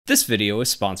This video is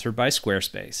sponsored by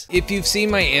Squarespace. If you've seen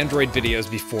my Android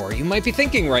videos before, you might be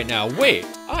thinking right now, wait,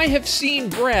 I have seen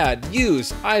Brad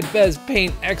use Ibis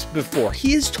Paint X before.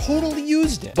 He has totally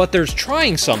used it. But there's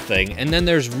trying something, and then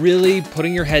there's really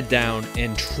putting your head down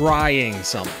and trying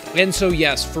something. And so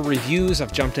yes, for reviews,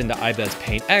 I've jumped into Ibis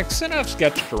Paint X, and I've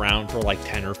sketched around for like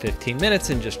 10 or 15 minutes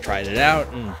and just tried it out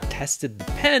and tested the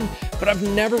pen, but I've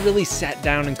never really sat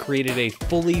down and created a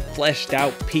fully fleshed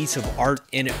out piece of art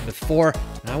in it before.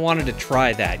 And I wanted to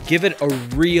try that, give it a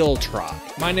real try.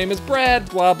 My name is Brad,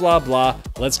 blah, blah, blah.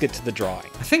 Let's get to the drawing.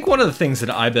 I think one of the things that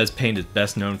Ibis Paint is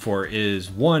best known for is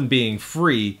one, being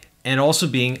free, and also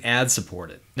being ad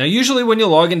supported. Now, usually when you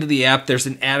log into the app, there's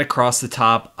an ad across the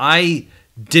top. I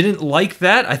didn't like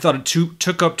that. I thought it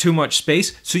took up too much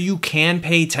space. So you can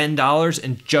pay $10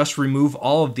 and just remove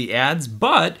all of the ads.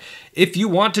 But if you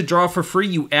want to draw for free,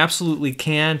 you absolutely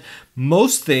can.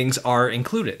 Most things are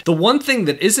included. The one thing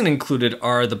that isn't included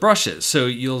are the brushes. So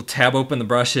you'll tab open the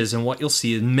brushes, and what you'll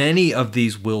see is many of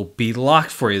these will be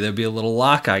locked for you. There'll be a little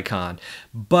lock icon.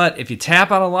 But if you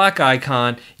tap on a lock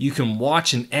icon, you can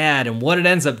watch an ad, and what it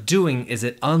ends up doing is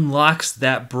it unlocks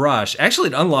that brush. Actually,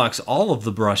 it unlocks all of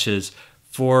the brushes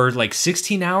for like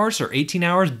 16 hours or 18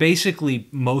 hours, basically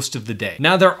most of the day.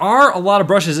 Now, there are a lot of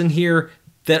brushes in here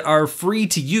that are free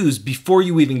to use before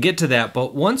you even get to that,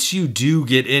 but once you do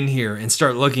get in here and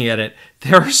start looking at it,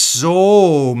 there are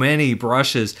so many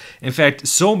brushes. In fact,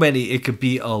 so many it could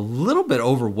be a little bit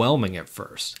overwhelming at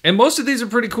first. And most of these are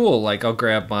pretty cool. Like, I'll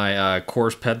grab my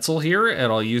coarse pencil here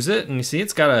and I'll use it, and you see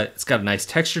it's got a nice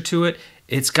texture to it.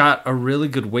 It's got a really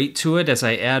good weight to it as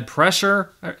I add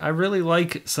pressure. I really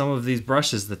like some of these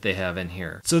brushes that they have in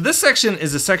here. So this section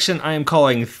is a section I am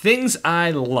calling Things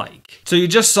I Like. So you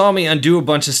just saw me undo a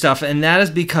bunch of stuff, and that is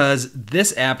because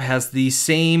this app has the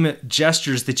same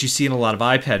gestures that you see in a lot of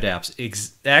iPad apps.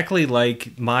 Exactly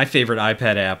like my favorite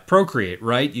iPad app, Procreate,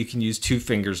 right? You can use 2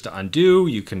 fingers to undo,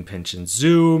 you can pinch and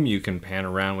zoom, you can pan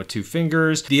around with 2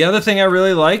 fingers. The other thing I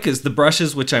really like is the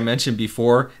brushes, which I mentioned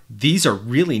before. These are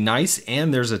really nice, and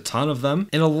there's a ton of them.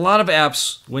 In a lot of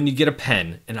apps, when you get a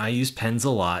pen, and I use pens a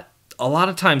lot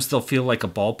of times they'll feel like a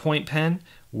ballpoint pen,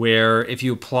 where if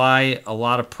you apply a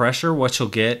lot of pressure, what you'll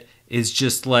get is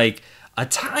just like a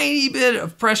tiny bit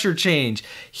of pressure change.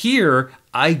 Here,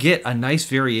 I get a nice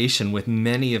variation with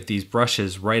many of these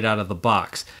brushes right out of the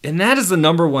box. And that is the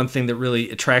 #1 thing that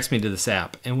really attracts me to this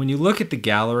app. And when you look at the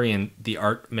gallery and the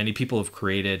art many people have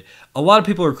created, a lot of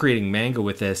people are creating manga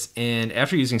with this. And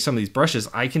after using some of these brushes,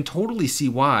 I can totally see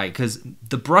why, because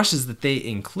the brushes that they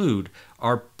include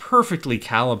are perfectly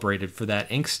calibrated for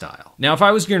that ink style. Now, if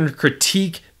I was going to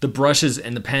critique the brushes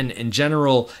and the pen in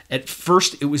general, at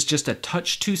first it was just a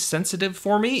touch too sensitive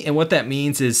for me. And what that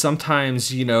means is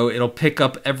sometimes, you know, it'll pick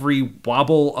up every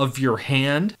wobble of your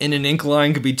hand, and an ink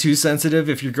line could be too sensitive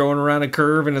if you're going around a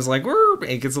curve and it's like,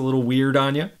 it gets a little weird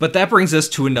on you. But that brings us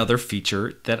to another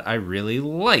feature that I really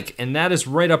like, and that is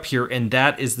right up here, and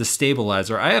that is the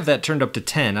stabilizer. I have that turned up to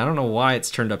 10. I don't know why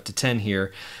it's turned up to 10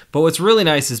 here, but what's really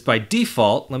nice is by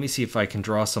default, let me see if I can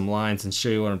draw some lines and show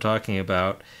you what I'm talking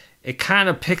about. It kind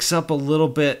of picks up a little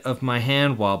bit of my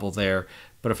hand wobble there,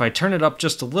 but if I turn it up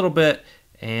just a little bit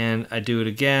and I do it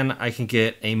again, I can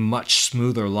get a much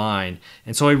smoother line.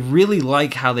 And so I really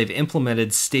like how they've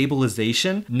implemented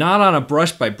stabilization, not on a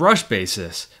brush by brush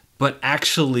basis, but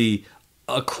actually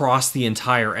across the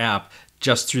entire app,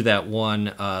 just through that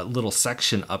one little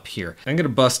section up here. I'm gonna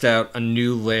bust out a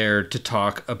new layer to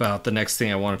talk about the next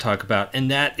thing I wanna talk about,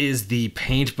 and that is the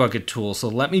paint bucket tool. So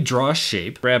let me draw a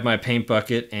shape, grab my paint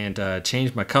bucket and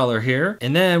change my color here.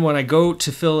 And then when I go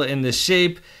to fill in this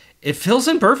shape, it fills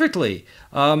in perfectly.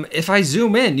 If I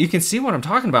zoom in, you can see what I'm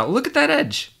talking about. Look at that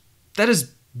edge. That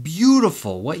is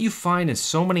beautiful. What you find in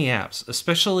so many apps,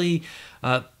 especially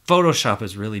Photoshop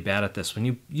is really bad at this. When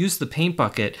you use the paint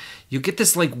bucket, you get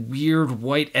this like weird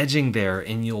white edging there,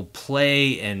 and you'll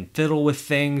play and fiddle with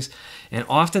things. And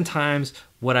oftentimes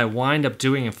what I wind up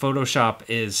doing in Photoshop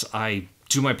is I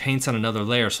do my paints on another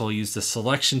layer. So I'll use the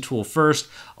selection tool first.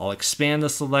 I'll expand the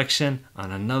selection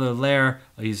on another layer.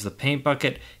 I'll use the paint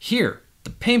bucket. Here,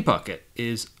 the paint bucket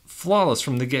is flawless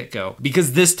from the get-go,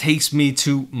 because this takes me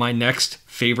to my next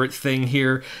favorite thing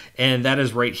here, and that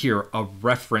is right here, a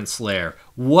reference layer.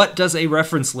 What does a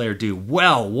reference layer do?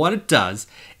 Well, what it does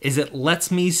is it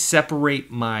lets me separate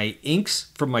my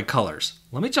inks from my colors.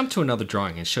 Let me jump to another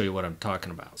drawing and show you what I'm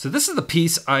talking about. So this is the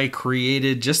piece I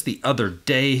created just the other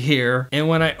day here, and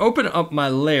when I open up my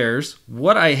layers,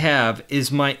 what I have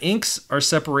is my inks are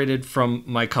separated from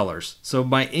my colors. So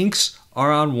my inks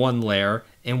are on one layer,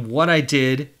 and what I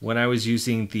did when I was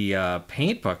using the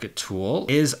paint bucket tool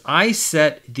is I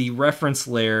set the reference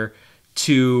layer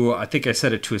to, I think I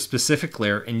set it to a specific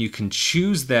layer, and you can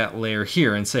choose that layer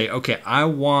here and say, okay, I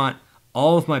want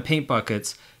all of my paint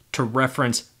buckets to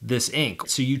reference this ink.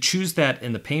 So you choose that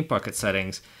in the paint bucket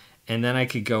settings, and then I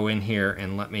could go in here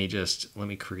and let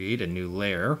me create a new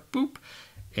layer, boop.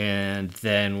 And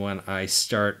then when I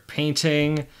start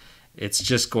painting, it's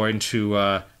just going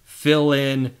to fill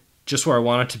in just where I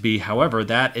want it to be. However,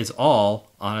 that is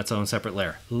all on its own separate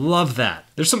layer. Love that.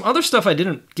 There's some other stuff I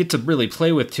didn't get to really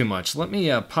play with too much. Let me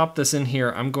pop this in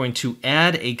here. I'm going to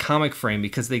add a comic frame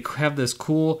because they have this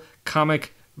cool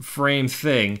comic frame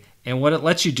thing. And what it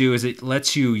lets you do is it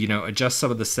lets you, adjust some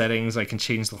of the settings. I can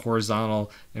change the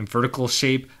horizontal and vertical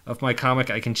shape of my comic.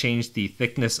 I can change the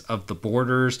thickness of the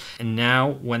borders. And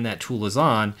now when that tool is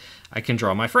on, I can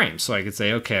draw my frame. So I could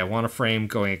say, okay, I want a frame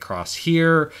going across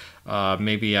here.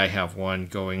 Maybe I have one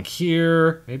going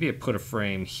here. Maybe I put a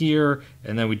frame here.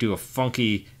 And then we do a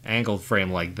funky angled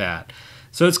frame like that.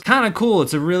 So it's kind of cool.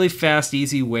 It's a really fast,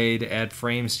 easy way to add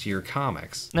frames to your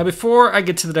comics. Now, before I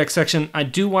get to the next section, I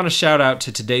do want to shout out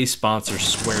to today's sponsor,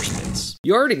 Squarespace.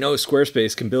 You already know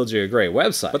Squarespace can build you a great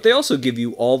website, but they also give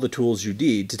you all the tools you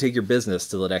need to take your business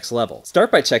to the next level.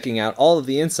 Start by checking out all of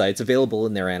the insights available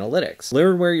in their analytics.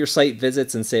 Learn where your site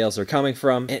visits and sales are coming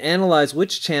from, and analyze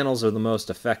which channels are the most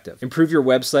effective. Improve your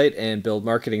website and build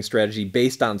marketing strategy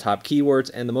based on top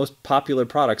keywords and the most popular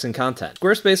products and content.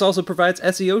 Squarespace also provides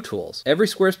SEO tools. Every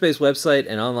Squarespace website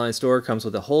and online store comes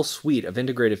with a whole suite of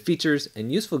integrated features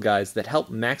and useful guides that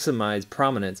help maximize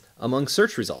prominence among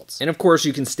search results. And of course,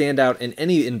 you can stand out in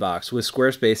any inbox with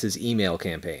Squarespace's email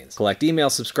campaigns. Collect email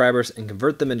subscribers and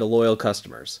convert them into loyal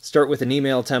customers. Start with an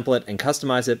email template and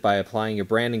customize it by applying your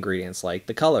brand ingredients like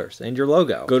the colors and your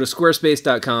logo. Go to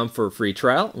squarespace.com for a free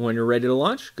trial, and when you're ready to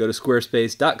launch, go to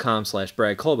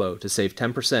squarespace.com/BradColbo to save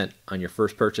 10% on your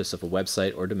first purchase of a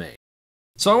website or domain.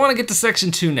 So I want to get to section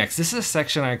 2 next. This is a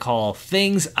section I call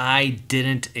Things I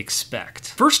Didn't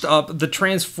Expect. First up, the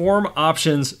transform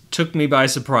options took me by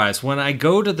surprise. When I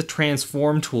go to the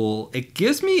transform tool, it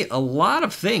gives me a lot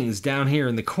of things down here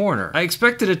in the corner. I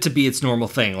expected it to be its normal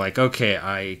thing, like, okay,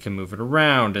 I can move it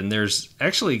around, and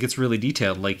it gets really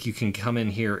detailed, like you can come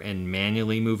in here and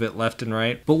manually move it left and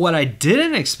right. But what I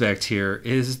didn't expect here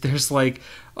is there's like,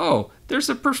 oh, there's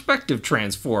a perspective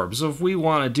transform. So if we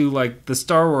want to do like the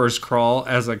Star Wars crawl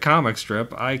as a comic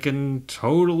strip, I can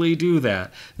totally do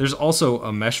that. There's also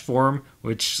a mesh form,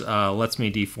 which lets me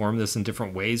deform this in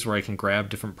different ways where I can grab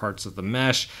different parts of the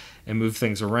mesh and move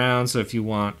things around. So if you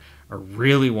want a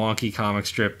really wonky comic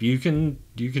strip, you can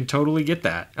totally get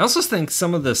that. I also think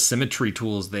some of the symmetry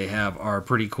tools they have are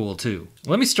pretty cool too.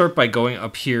 Let me start by going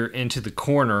up here into the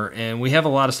corner, and we have a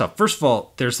lot of stuff. First of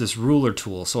all, there's this ruler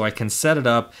tool, so I can set it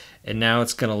up, and now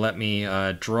it's gonna let me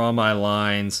draw my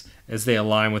lines as they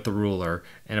align with the ruler.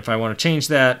 And if I wanna change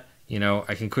that,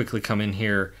 I can quickly come in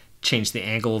here, change the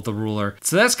angle of the ruler.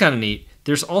 So that's kind of neat.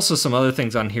 There's also some other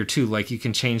things on here too, like you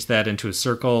can change that into a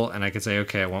circle, and I can say,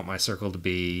 okay, I want my circle to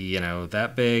be,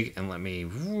 that big, and let me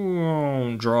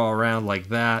draw around like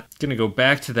that. I'm gonna go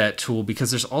back to that tool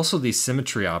because there's also these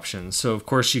symmetry options. So of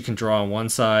course you can draw on one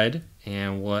side,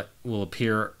 and what will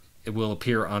appear, it will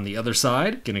appear on the other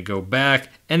side. Gonna go back,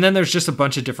 and then there's just a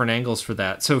bunch of different angles for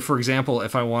that. So for example,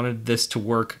 if I wanted this to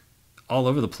work all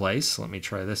over the place, let me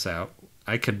try this out.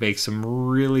 I could make some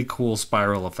really cool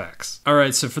spiral effects. All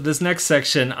right, so for this next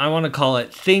section, I want to call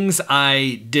it Things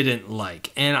I Didn't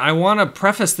Like. And I want to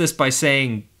preface this by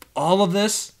saying all of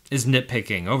this is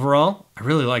nitpicking. Overall, I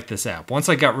really like this app. Once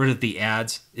I got rid of the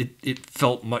ads, it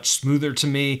felt much smoother to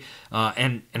me,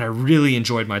 and I really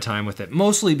enjoyed my time with it,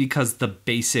 mostly because the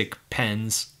basic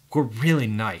pens were really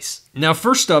nice. Now,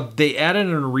 first up, they added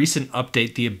in a recent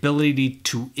update the ability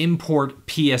to import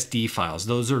PSD files.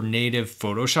 Those are native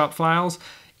Photoshop files.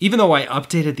 Even though I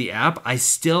updated the app, I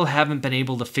still haven't been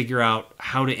able to figure out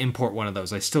how to import one of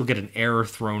those. I still get an error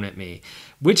thrown at me,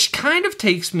 which kind of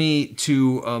takes me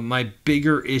to my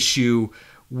bigger issue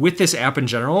with this app in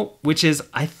general, which is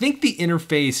I think the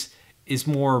interface is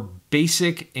more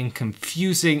basic and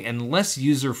confusing and less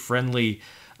user-friendly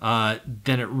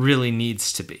than it really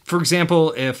needs to be. For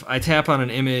example, if I tap on an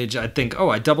image, I'd think, oh,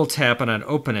 I double tap and I'd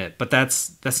open it, but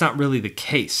that's not really the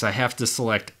case. I have to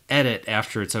select edit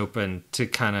after it's open to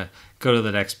kind of go to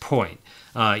the next point.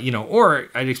 Or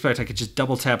I'd expect I could just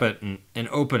double tap it and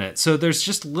open it. So there's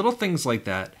just little things like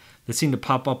that seem to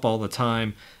pop up all the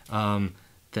time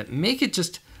that make it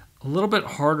just a little bit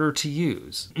harder to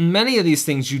use. Many of these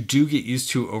things you do get used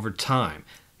to over time.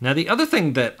 Now, the other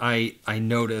thing that I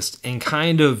noticed and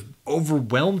kind of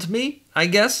overwhelmed me, I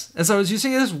guess, as I was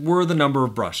using this, were the number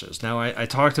of brushes. Now, I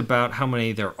talked about how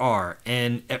many there are,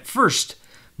 and at first,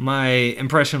 my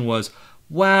impression was,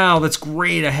 wow, that's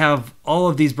great. I have all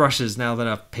of these brushes now that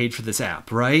I've paid for this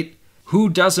app, right? Who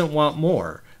doesn't want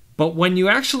more? But when you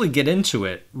actually get into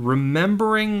it,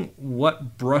 remembering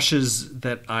what brushes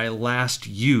that I last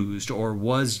used or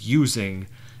was using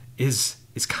is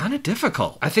kind of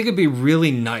difficult. I think it'd be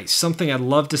really nice. Something I'd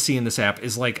love to see in this app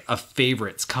is like a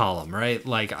favorites column, right?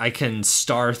 Like I can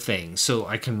star things so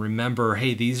I can remember,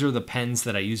 hey, these are the pens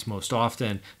that I use most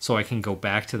often, so I can go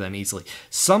back to them easily.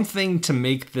 Something to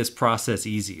make this process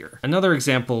easier. Another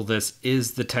example of this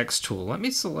is the text tool. Let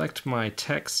me select my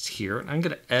text here and I'm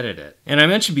gonna edit it. And I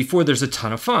mentioned before there's a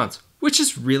ton of fonts, which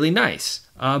is really nice.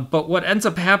 But what ends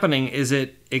up happening is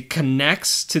it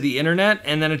connects to the internet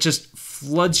and then it just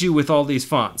floods you with all these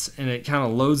fonts and it kind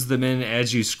of loads them in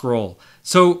as you scroll.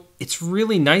 So it's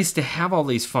really nice to have all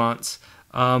these fonts,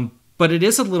 but it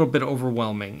is a little bit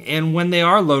overwhelming. And when they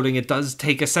are loading, it does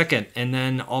take a second and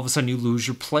then all of a sudden you lose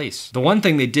your place. The one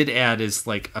thing they did add is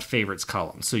like a favorites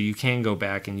column. So you can go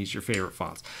back and use your favorite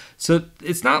fonts. So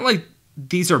it's not like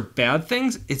these are bad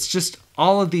things. It's just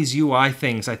all of these UI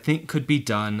things I think could be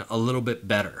done a little bit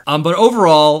better. But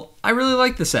overall, I really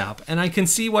like this app and I can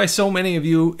see why so many of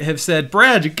you have said,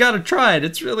 Brad, you gotta try it.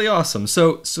 It's really awesome.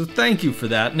 So thank you for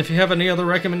that. And if you have any other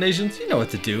recommendations, you know what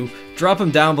to do. Drop them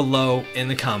down below in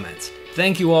the comments.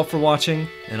 Thank you all for watching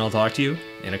and I'll talk to you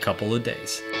in a couple of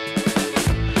days.